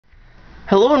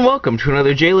Hello and welcome to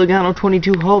another J Logano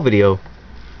 22 haul video.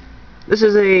 This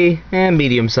is a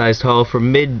medium-sized haul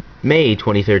from mid-May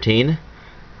 2013.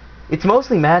 It's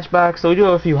mostly Matchbox, so we do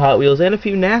have a few Hot Wheels and a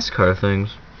few Nascar things.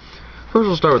 First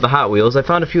we'll start with the Hot Wheels. I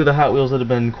found a few of the Hot Wheels that have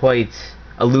been quite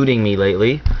eluding me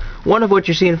lately. One of which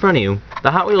you see in front of you.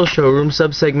 The Hot Wheels showroom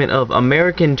subsegment of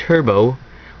American Turbo.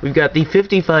 We've got the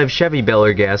 55 Chevy Bel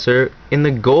Air Gasser in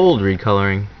the gold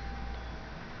recoloring.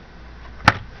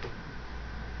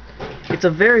 It's a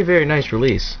very, very nice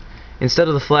release. Instead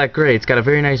of the flat gray, it's got a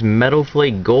very nice metal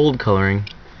flake gold coloring.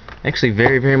 Actually,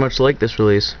 very, very much like this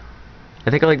release. I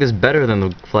think I like this better than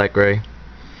the flat gray.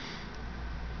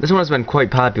 This one has been quite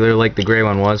popular, like the gray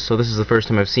one was, so this is the first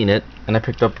time I've seen it, and I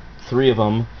picked up 3 of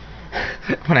them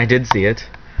when I did see it.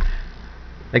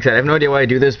 Like I said, I have no idea why I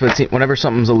do this, but whenever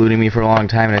something's eluding me for a long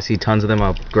time and I see tons of them,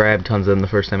 I'll grab tons of them the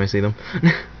first time I see them.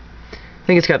 I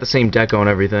think it's got the same deco and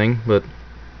everything, but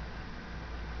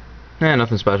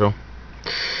nothing special.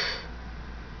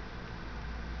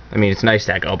 I mean, it's nice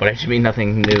deco, but I just mean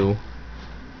nothing new.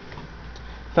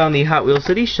 Found the Hot Wheels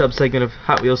City sub-segment of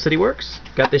Hot Wheels City Works.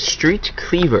 Got this Street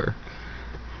Cleaver.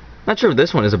 Not sure what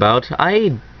this one is about.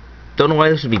 I don't know why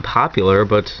this would be popular,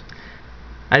 but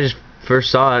I just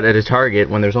first saw it at a Target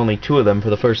when there's only 2 of them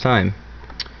for the first time.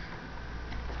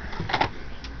 I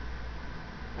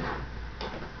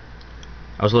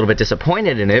was a little bit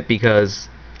disappointed in it because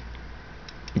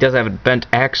it does have a bent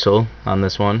axle on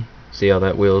this one. See how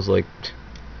that wheel's like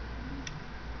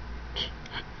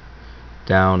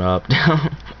down, up,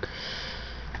 down.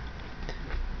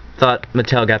 Thought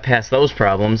Mattel got past those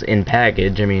problems in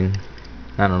package. I mean,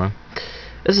 I don't know.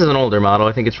 This is an older model.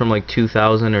 I think it's from like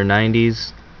 2000 or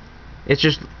 90s. It's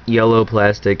just yellow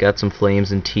plastic. Got some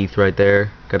flames and teeth right there.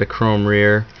 Got a chrome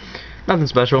rear. Nothing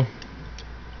special,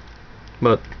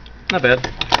 but not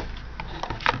bad.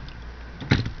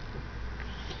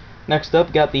 Next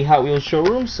up, got the Hot Wheels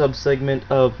showroom sub-segment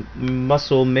of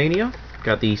Muscle Mania.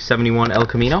 Got the 71 El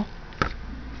Camino.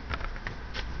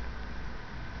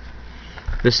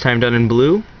 This time done in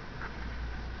blue.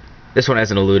 This one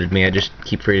hasn't eluded me. I just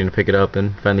keep forgetting to pick it up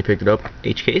and finally picked it up.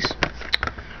 H-case.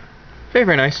 Very,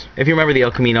 very nice. If you remember the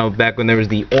El Camino back when there was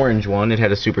the orange one, it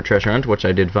had a super treasure hunt, which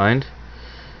I did find.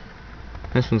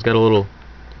 This one's got a little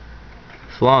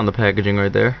flaw in the packaging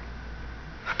right there.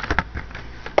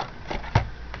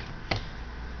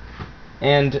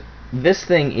 And this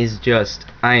thing is just,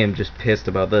 I am just pissed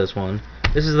about this one.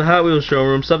 This is the Hot Wheels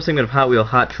showroom, subsegment of Hot Wheel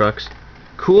Hot Trucks.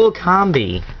 Cool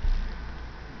Combi.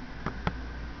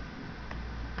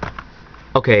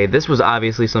 Okay, this was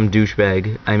obviously some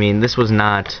douchebag. I mean, this was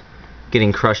not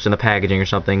getting crushed in the packaging or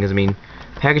something, because I mean,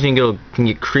 packaging can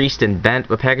get creased and bent,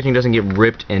 but packaging doesn't get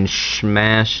ripped and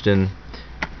smashed, and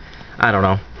I don't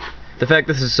know. The fact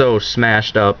this is so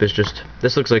smashed up is just,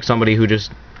 this looks like somebody who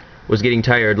just was getting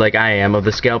tired, like I am, of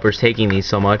the scalpers taking these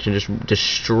so much and just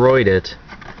destroyed it.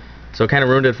 So it kind of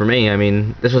ruined it for me. I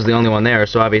mean, this was the only one there,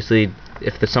 so obviously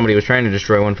if somebody was trying to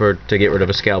destroy one to get rid of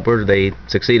a scalper, they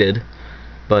succeeded.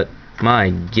 But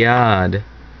my God,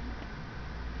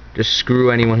 just screw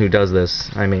anyone who does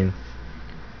this. I mean,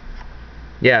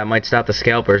 yeah, it might stop the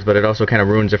scalpers, but it also kind of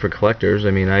ruins it for collectors.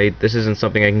 I mean, this isn't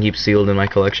something I can keep sealed in my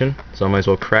collection, so I might as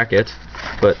well crack it.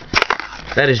 But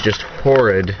that is just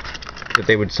horrid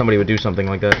that somebody would do something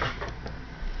like that.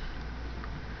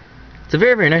 It's a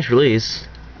very, very nice release.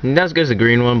 Not as good as the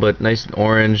green one, but nice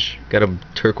orange. Got a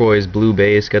turquoise blue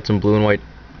base. Got some blue and white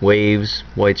waves,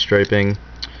 white striping.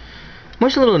 I'm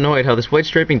just a little annoyed how this white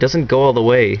striping doesn't go all the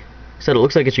way. Said it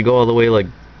looks like it should go all the way, like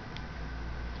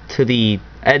to the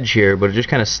edge here, but it just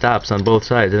kind of stops on both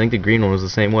sides. I think the green one was the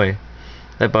same way.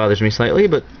 That bothers me slightly,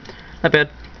 but not bad.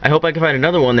 I hope I can find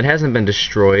another one that hasn't been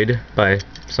destroyed by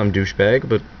some douchebag,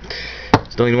 but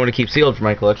still need one to keep sealed for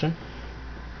my collection.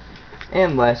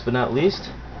 And last but not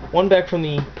least, one back from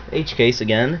the H case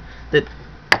again that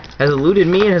has eluded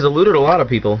me and has eluded a lot of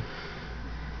people,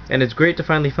 and it's great to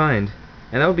finally find.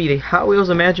 And that would be the Hot Wheels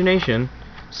Imagination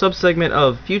subsegment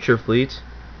of Future Fleet,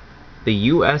 the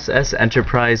USS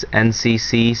Enterprise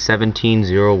NCC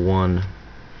 1701.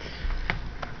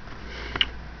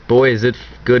 Boy, is it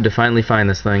good to finally find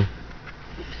this thing.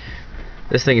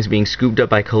 This thing is being scooped up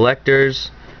by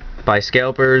collectors, by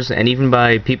scalpers, and even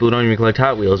by people who don't even collect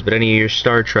Hot Wheels, but any of your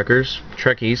Star Trekkies.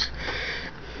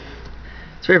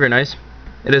 It's very, very nice.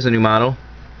 It is a new model.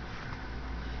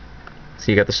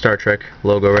 So you got the Star Trek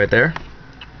logo right there.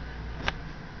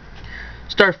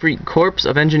 Starfleet Corps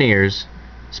of Engineers.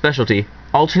 Specialty: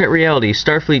 alternate reality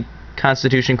Starfleet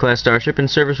Constitution class starship in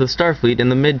service with Starfleet in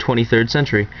the mid-23rd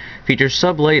century. Features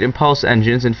sublight impulse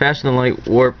engines and faster-than-light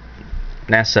warp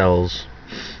nacelles.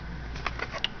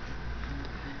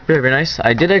 Very, very nice.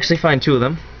 I did actually find two of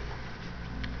them.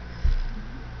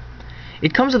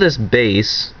 It comes with this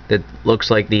base that looks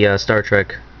like the Star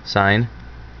Trek sign,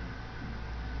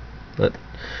 but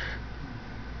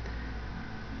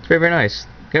it's very, very nice.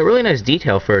 Got really nice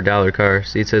detail for a dollar car.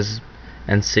 See, it says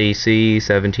NCC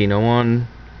 1701.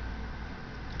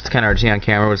 It's kind of hard to see on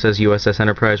camera, but it says USS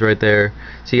Enterprise right there.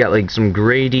 So you got like some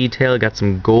gray detail, got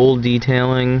some gold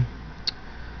detailing,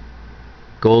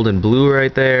 gold and blue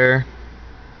right there,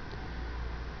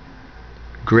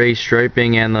 gray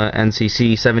striping, and the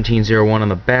NCC 1701 on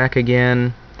the back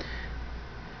again.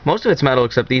 Most of it's metal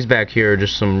except these back here are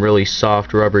just some really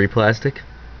soft rubbery plastic.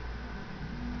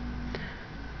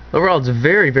 Overall, it's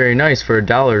very, very nice for a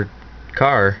dollar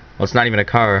car. Well, it's not even a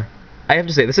car. I have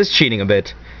to say, this is cheating a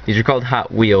bit. These are called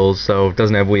Hot Wheels, so it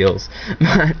doesn't have wheels.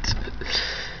 But,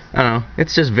 I don't know,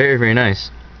 it's just very, very nice.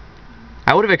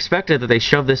 I would have expected that they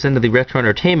shoved this into the retro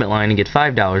entertainment line and get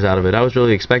 $5 out of it. I was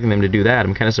really expecting them to do that.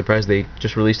 I'm kind of surprised they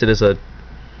just released it as a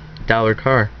dollar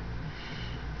car.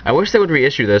 I wish they would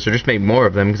reissue this or just make more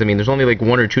of them, because I mean, there's only like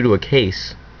one or two to a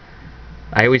case.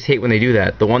 I always hate when they do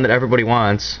that. The one that everybody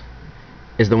wants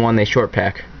is the one they short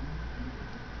pack.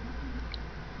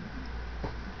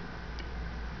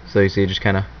 So you see it just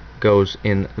kind of goes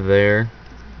in there.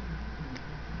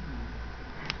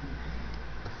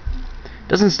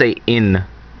 Doesn't stay in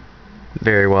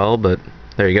very well, but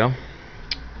there you go.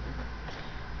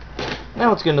 Now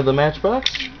let's get into the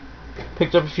Matchbox.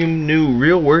 Picked up a few new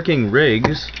real working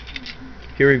rigs.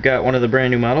 Here we've got one of the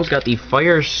brand new models. Got the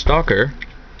Fire Stalker.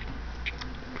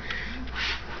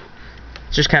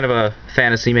 It's just kind of a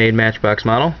fantasy made Matchbox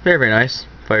model. Very, very nice.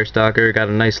 Fire Stalker, got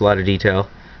a nice lot of detail.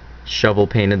 Shovel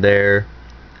painted there.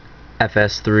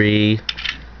 FS3.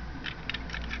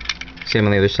 Same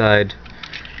on the other side.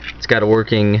 It's got a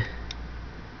working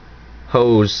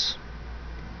hose.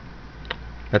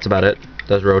 That's about it.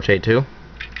 Does rotate too.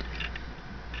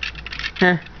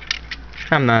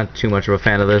 I'm not too much of a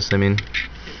fan of this. I mean,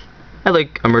 I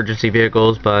like emergency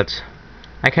vehicles, but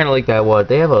I kind of like that. What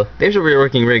they have there's a real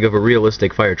working rig of a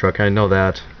realistic fire truck. I know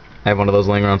that. I have one of those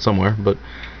laying around somewhere, but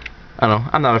I don't know.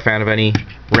 I'm not a fan of any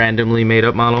randomly made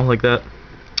up model like that.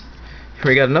 Here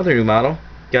we got another new model.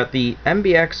 Got the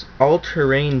MBX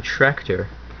All-Terrain Tractor.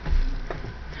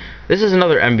 This is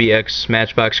another MBX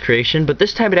Matchbox creation, but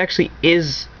this time it actually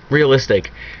is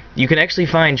realistic. You can actually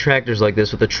find tractors like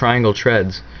this with the triangle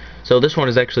treads. So this one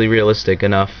is actually realistic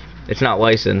enough. It's not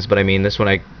licensed, but I mean, this one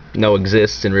I know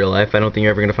exists in real life. I don't think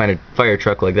you're ever going to find a fire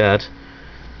truck like that.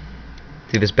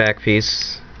 See, this back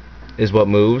piece is what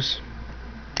moves.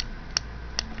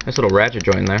 Nice little ratchet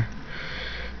joint there.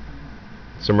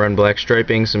 Some red and black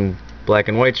striping, some black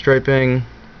and white striping.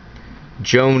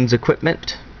 Jones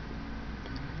equipment.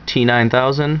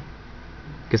 T9000.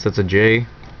 Guess that's a J.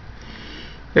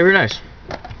 Very nice.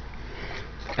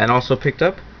 And also picked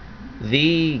up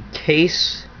the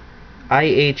Case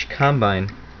IH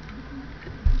Combine.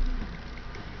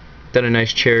 Done a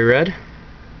nice cherry red.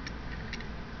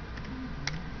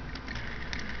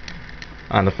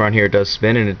 On the front here it does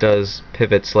spin and it does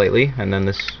pivot slightly, and then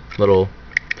this little,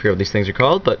 I forget what these things are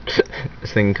called, but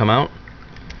this thing can come out.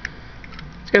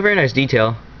 It's got very nice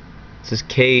detail. This is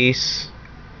Case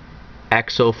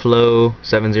Axoflow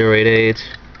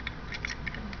 7088.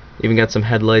 Even got some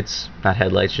headlights, not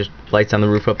headlights, just lights on the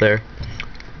roof up there.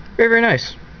 Very, very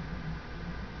nice.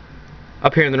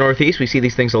 Up here in the Northeast we see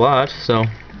these things a lot, so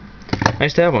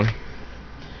nice to have one.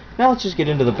 Now let's just get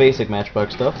into the basic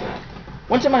Matchbox stuff.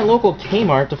 Went to my local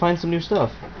Kmart to find some new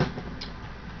stuff.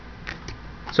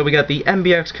 So we got the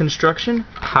MBX Construction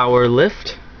Power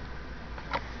Lift.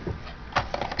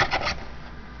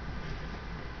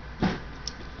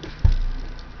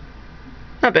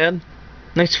 Not bad.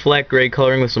 Nice flat gray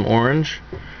coloring with some orange.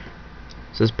 It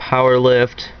says Power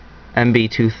Lift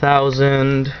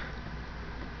MB2000.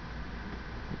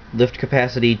 Lift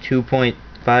capacity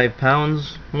 2.5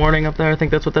 pounds. Warning up there. I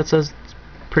think that's what that says. It's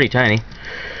pretty tiny.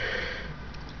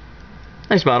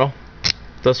 Nice model.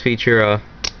 Does feature a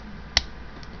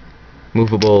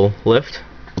movable lift,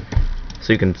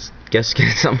 so you can get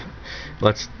some.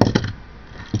 Let's.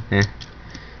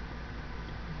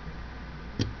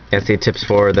 Yeah, see, it tips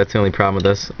forward. That's the only problem with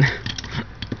this.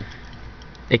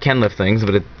 It can lift things,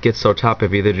 but it gets so top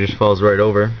heavy that it just falls right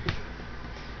over.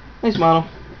 Nice model.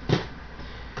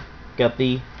 Got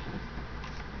the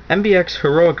MBX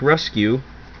Heroic Rescue.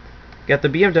 Got the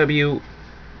BMW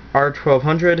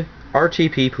R1200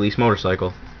 RTP Police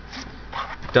Motorcycle.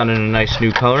 Done in a nice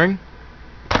new coloring.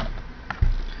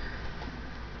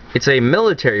 It's a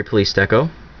military police deco.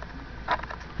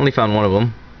 Only found one of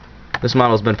them. This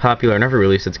model's been popular in every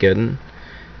release it's getting.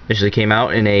 Initially came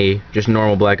out in a just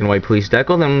normal black and white police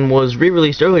decal, then was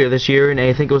re-released earlier this year in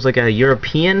I think it was like a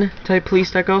European type police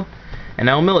decal, and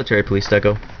now a military police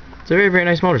decal. It's a very, very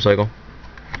nice motorcycle.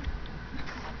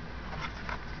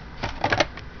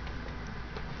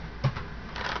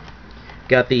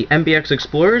 Got the MBX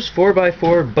Explorers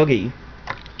 4x4 buggy.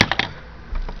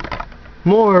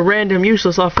 More random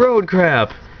useless off-road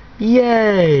crap!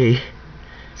 Yay!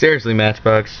 Seriously,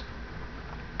 Matchbox.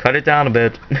 Cut it down a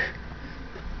bit.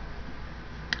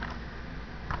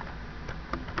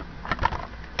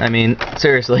 I mean,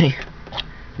 seriously.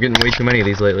 You're getting way too many of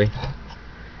these lately.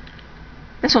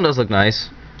 This one does look nice.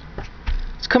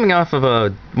 It's coming off of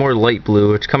a more light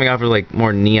blue. It's coming off of like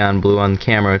more neon blue on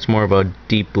camera. It's more of a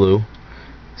deep blue.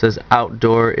 It says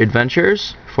Outdoor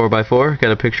Adventures 4x4.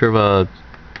 Got a picture of a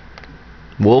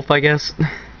wolf, I guess.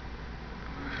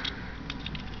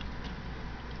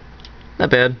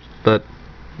 Not bad, but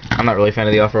I'm not really a fan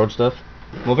of the off-road stuff.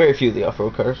 Well, very few of the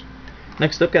off-road cars.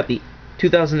 Next up, got the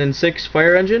 2006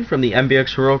 fire engine from the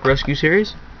MBX Heroic Rescue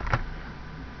series.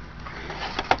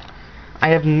 I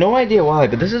have no idea why,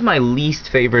 but this is my least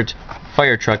favorite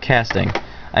fire truck casting.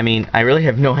 I mean, I really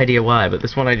have no idea why, but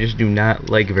this one I just do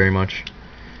not like very much.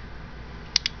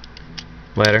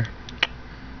 Ladder.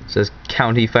 It says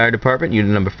County Fire Department,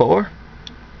 Unit Number 4.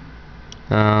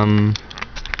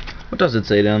 What does it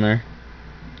say down there?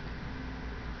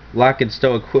 Lock and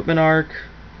stow equipment arc.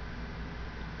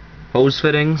 Hose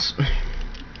fittings.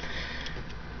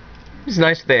 It's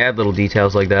nice that they add little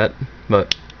details like that,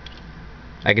 but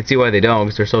I can see why they don't,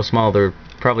 because they're so small. They're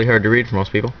probably hard to read for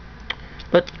most people.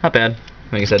 But not bad.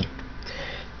 Like I said,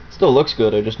 still looks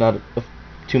good. I'm just not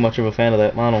too much of a fan of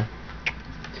that model.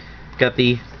 Got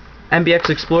the MBX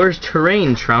Explorers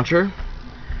Terrain Trouncer.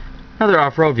 Another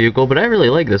off-road vehicle, but I really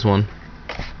like this one.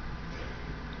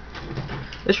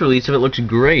 This release of it looks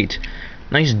great.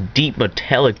 Nice deep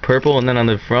metallic purple, and then on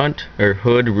the front, or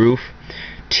hood, roof,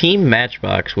 Team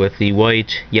Matchbox with the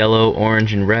white, yellow,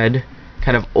 orange, and red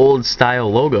kind of old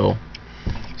style logo.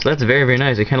 So that's very, very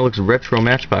nice. It kind of looks retro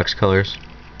Matchbox colors.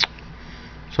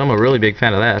 So I'm a really big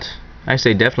fan of that. I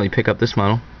say definitely pick up this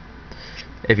model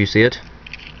if you see it.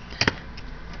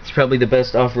 It's probably the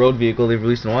best off-road vehicle they've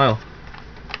released in a while.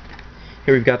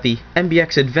 Here we've got the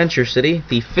MBX Adventure City,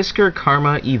 the Fisker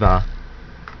Karma Eva,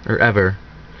 or Ever.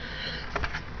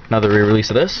 Another re-release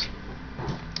of this.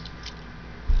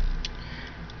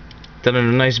 Done in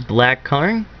a nice black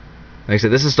coloring. Like I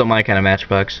said, this is still my kind of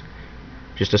Matchbox.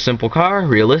 Just a simple car,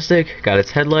 realistic, got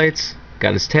its headlights,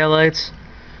 got its taillights.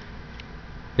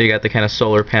 You got the kind of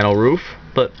solar panel roof,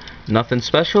 but nothing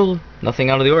special, nothing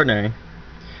out of the ordinary.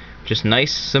 Just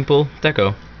nice, simple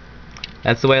deco.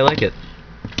 That's the way I like it.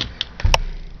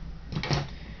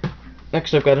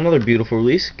 Next I've got another beautiful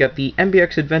release. Got the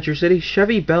MBX Adventure City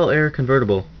Chevy Bel Air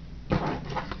Convertible.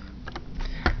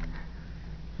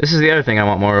 This is the other thing I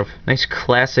want more of. Nice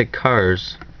classic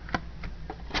cars.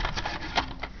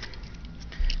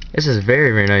 This is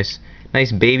very, very nice.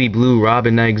 Nice baby blue,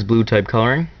 robin eggs blue type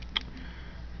coloring.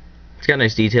 It's got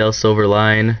nice details, silver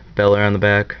line, Bel Air on the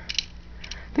back.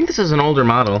 I think this is an older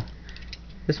model.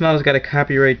 This model's got a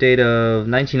copyright date of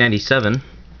 1997.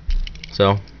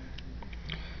 So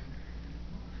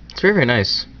it's very, very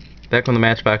nice. Back when the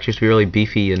Matchbox used to be really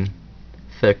beefy and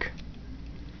thick.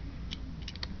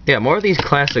 Yeah, more of these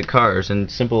classic cars and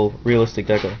simple, realistic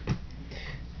deco.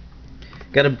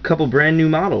 Got a couple brand new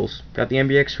models. Got the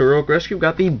MBX Heroic Rescue,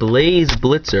 got the Blaze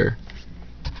Blitzer.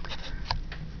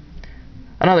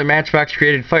 Another Matchbox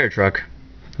created fire truck.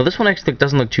 Well, this one actually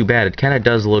doesn't look too bad. It kind of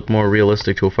does look more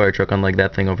realistic to a fire truck, unlike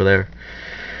that thing over there.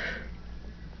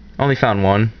 Only found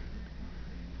one.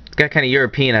 It's got kind of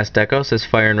European-esque deco. Says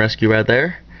Fire and Rescue right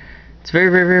there. It's very,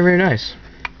 very, very, very nice.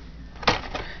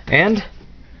 And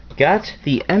got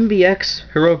the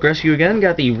MBX Heroic Rescue again.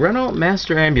 Got the Renault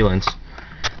Master Ambulance.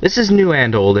 This is new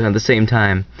and old at the same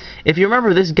time. If you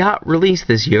remember, this got released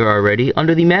this year already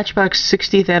under the Matchbox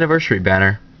 60th anniversary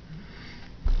banner.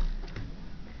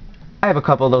 I have a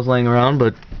couple of those laying around,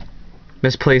 but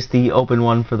misplaced the open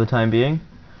one for the time being.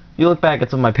 If you look back at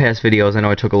some of my past videos, I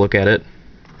know I took a look at it.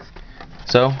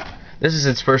 So, this is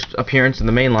its first appearance in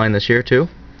the main line this year, too.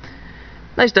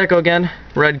 Nice deco again.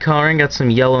 Red coloring, got some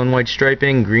yellow and white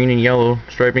striping, green and yellow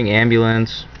striping,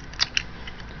 ambulance.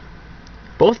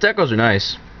 Both decos are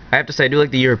nice. I have to say, I do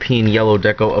like the European yellow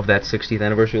deco of that 60th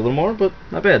anniversary a little more, but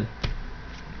not bad.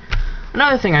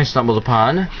 Another thing I stumbled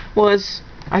upon was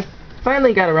I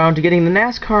finally got around to getting the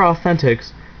Nascar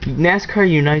Authentics NASCAR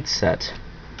Unite set.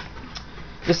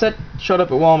 The set showed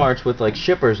up at Walmart's with like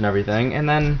shippers and everything, and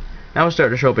then now it's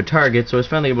starting to show up at Target, so I was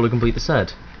finally able to complete the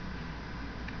set.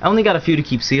 I only got a few to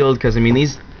keep sealed because, I mean,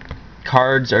 these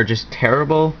cards are just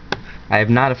terrible. I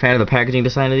am not a fan of the packaging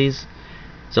design of these,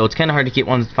 so it's kind of hard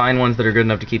to find ones that are good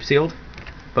enough to keep sealed.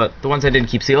 But the ones I did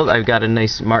keep sealed, I've got a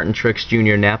nice Martin Truex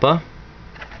Jr. Napa.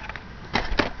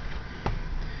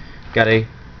 Got a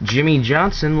Jimmy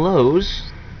Johnson Lowe's.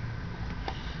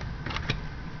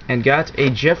 And got a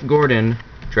Jeff Gordon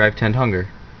Drive 10 Hunger.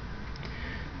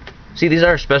 See, these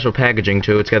are special packaging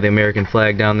too. It's got the American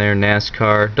flag down there,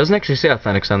 NASCAR. Doesn't actually say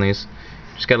Authentics on these.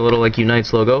 Just got a little like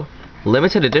Unites logo.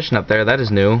 Limited edition up there, that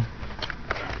is new.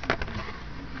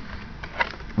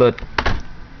 But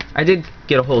I did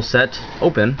get a whole set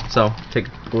open, so take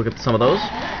a look at some of those.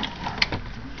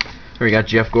 Here we got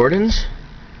Jeff Gordon's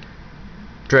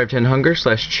Drive 10 Hunger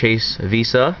 / Chase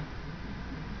Visa.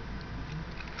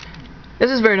 This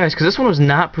is very nice because this one was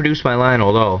not produced by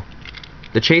Lionel at all.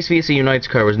 The Chase Visa Unites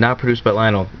car was not produced by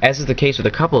Lionel, as is the case with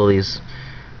a couple of these,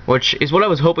 which is what I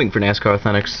was hoping for NASCAR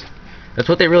Authentics. That's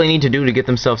what they really need to do to get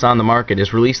themselves on the market,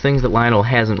 is release things that Lionel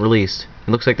hasn't released.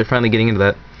 It looks like they're finally getting into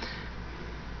that.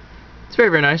 It's very,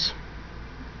 very nice.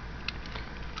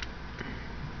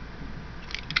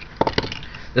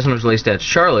 This one was released at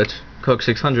Charlotte, Coke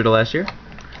 600 of last year.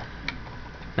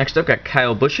 Next up, got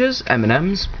Kyle Busch's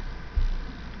M&M's.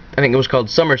 I think it was called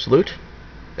Summer Salute.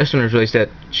 This one was released at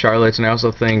Charlotte's, and I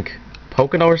also think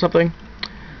Pocono or something.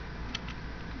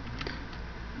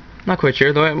 Not quite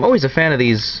sure, though. I'm always a fan of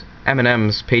these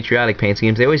M&M's patriotic paint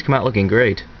schemes. They always come out looking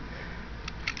great.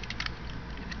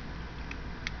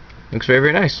 Looks very,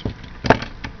 very nice.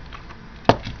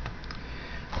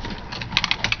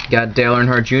 Got Dale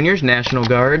Earnhardt Jr.'s National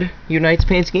Guard Unites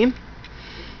paint scheme.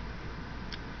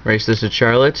 Raced this at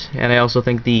Charlotte, and I also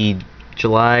think the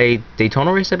July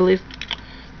Daytona race, I believe.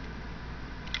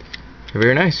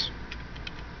 Very nice.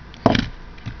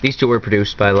 These two were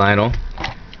produced by Lionel,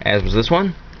 as was this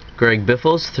one. Greg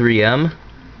Biffle's 3M.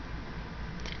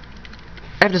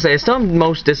 I have to say, I still am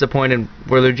most disappointed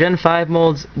where their Gen 5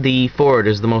 molds, the Ford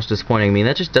is the most disappointing. I mean,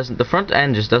 that just doesn't, the front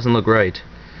end just doesn't look right.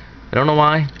 I don't know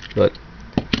why, but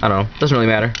I don't know. Doesn't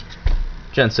really matter.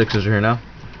 Gen 6s are here now.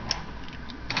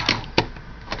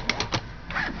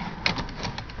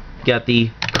 Got the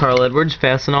Carl Edwards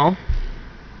Fastenal.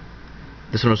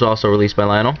 This one was also released by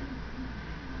Lionel.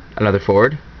 Another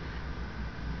Ford.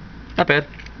 Not bad.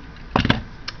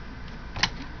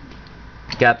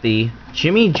 Got the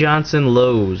Jimmy Johnson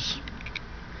Lowe's.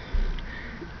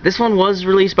 This one was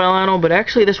released by Lionel, but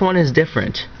actually this one is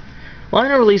different.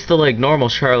 Lionel released the like normal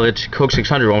Charlotte Coke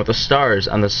 600 one with the stars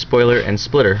on the spoiler and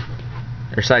splitter.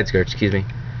 Or side skirts, excuse me.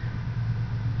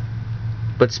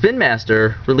 But Spin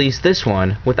Master released this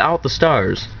one without the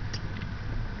stars.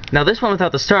 Now this one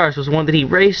without the stars was one that he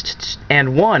raced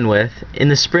and won with in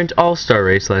the Sprint All-Star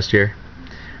race last year.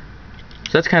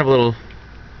 So that's kind of a little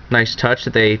nice touch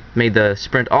that they made the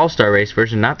Sprint All-Star race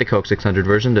version, not the Coke 600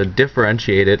 version, to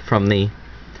differentiate it from the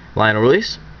Lionel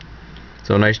release.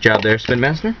 So nice job there, Spin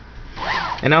Master.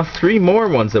 And now 3 more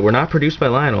ones that were not produced by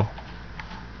Lionel.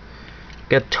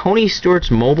 Got Tony Stewart's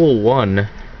Mobile 1.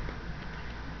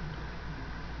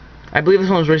 I believe this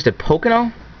one was raced at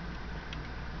Pocono.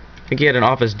 I think he had an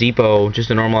Office Depot, just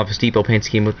a normal Office Depot paint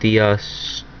scheme with the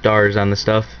stars on the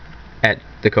stuff at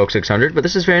the Coke 600, but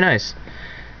this is very nice.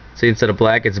 See, instead of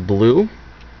black, it's blue.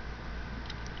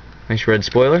 Nice red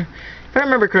spoiler. If I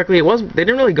remember correctly, they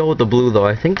didn't really go with the blue though.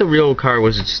 I think the real car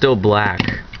was still black,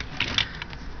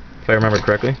 if I remember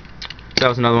correctly. That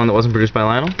was another one that wasn't produced by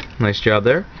Lionel. Nice job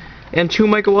there. And 2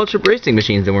 Michael Waltrip racing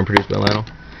machines that weren't produced by Lionel.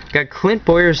 Got Clint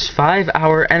Boyer's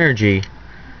 5-Hour Energy.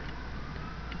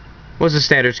 Was a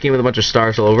standard scheme with a bunch of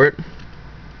stars all over it.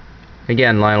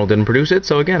 Again, Lionel didn't produce it,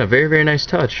 so again, a very, very nice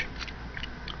touch.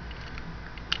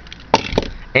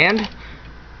 And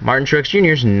Martin Truex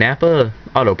Jr.'s Napa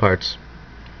Auto Parts.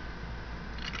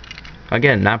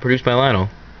 Again, not produced by Lionel.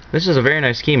 This is a very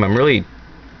nice scheme. I'm really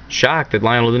shocked that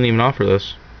Lionel didn't even offer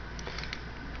this.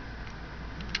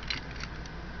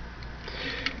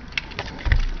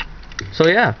 So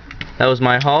yeah, that was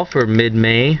my haul for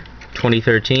mid-May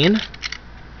 2013.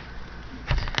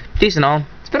 Decent haul.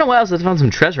 It's been a while since I found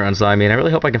some treasure hunts though. I mean, I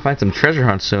really hope I can find some treasure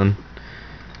hunts soon.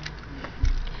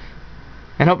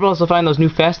 And hope to also find those new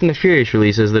Fast and the Furious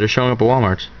releases that are showing up at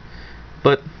Walmart.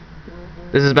 But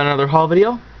this has been another haul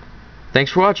video.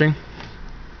 Thanks for watching.